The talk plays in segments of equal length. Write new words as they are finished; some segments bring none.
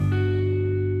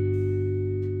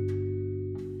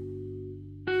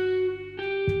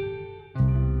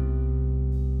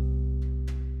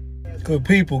Good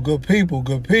people, good people,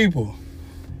 good people.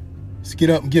 Let's get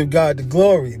up and give God the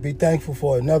glory. Be thankful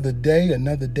for another day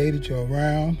that you're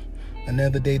around,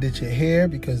 another day that you're here,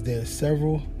 because there's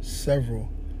several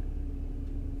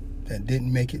that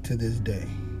didn't make it to this day.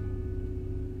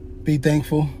 Be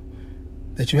thankful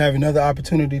that you have another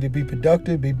opportunity to be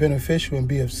productive, be beneficial, and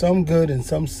be of some good and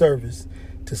some service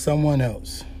to someone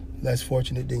else less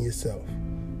fortunate than yourself.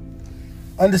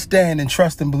 Understand and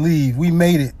trust and believe we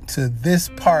made it to this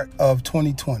part of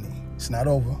 2020. It's not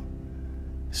over.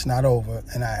 It's not over.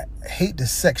 And I hate to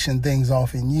section things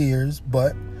off in years,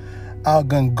 but our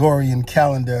Gregorian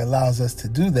calendar allows us to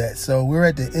do that. So we're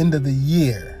at the end of the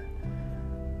year,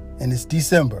 and it's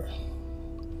December.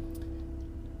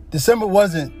 December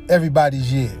wasn't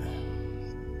everybody's year.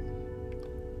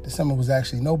 December was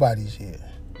actually nobody's year,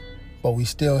 but we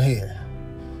still here.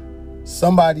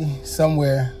 Somebody,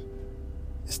 somewhere,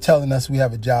 is telling us we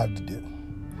have a job to do.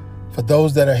 For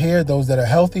those that are here, those that are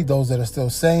healthy, those that are still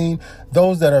sane,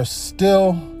 those that are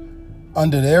still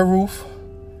under their roof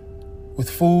with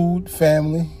food,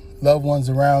 family, loved ones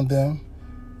around them,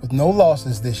 with no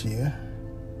losses this year,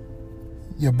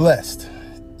 you're blessed,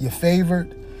 you're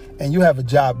favored, and you have a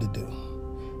job to do.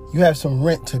 You have some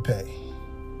rent to pay.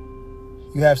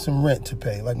 You have some rent to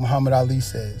pay, like Muhammad Ali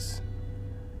says.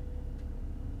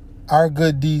 Our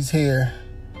good deeds here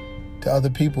to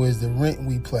other people is the rent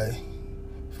we pay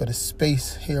for the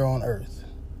space here on earth.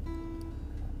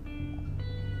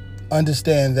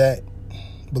 Understand that,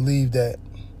 believe that,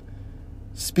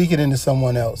 speak it into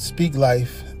someone else. Speak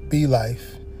life, be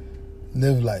life,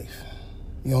 live life.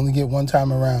 You only get one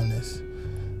time around this.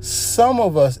 Some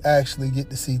of us actually get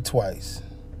to see twice.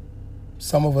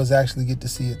 Some of us actually get to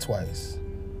see it twice.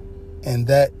 And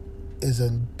that is a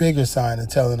bigger sign of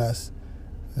telling us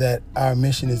that our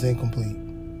mission is incomplete.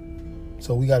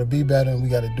 So we got to be better, and we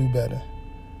got to do better,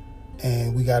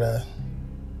 and we got to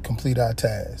complete our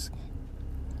task.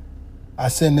 I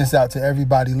send this out to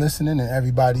everybody listening and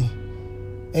everybody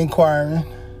inquiring.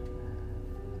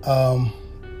 I'm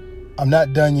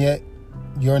not done yet.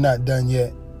 You're not done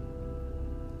yet.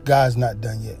 God's not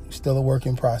done yet. Still a work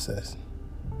in process.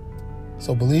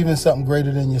 So believe in something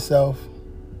greater than yourself.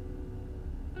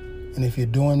 And if you're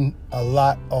doing a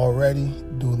lot already,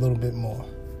 do a little bit more.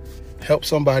 Help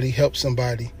somebody, help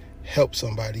somebody, help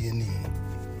somebody in need.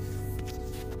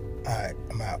 All right,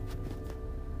 I'm out.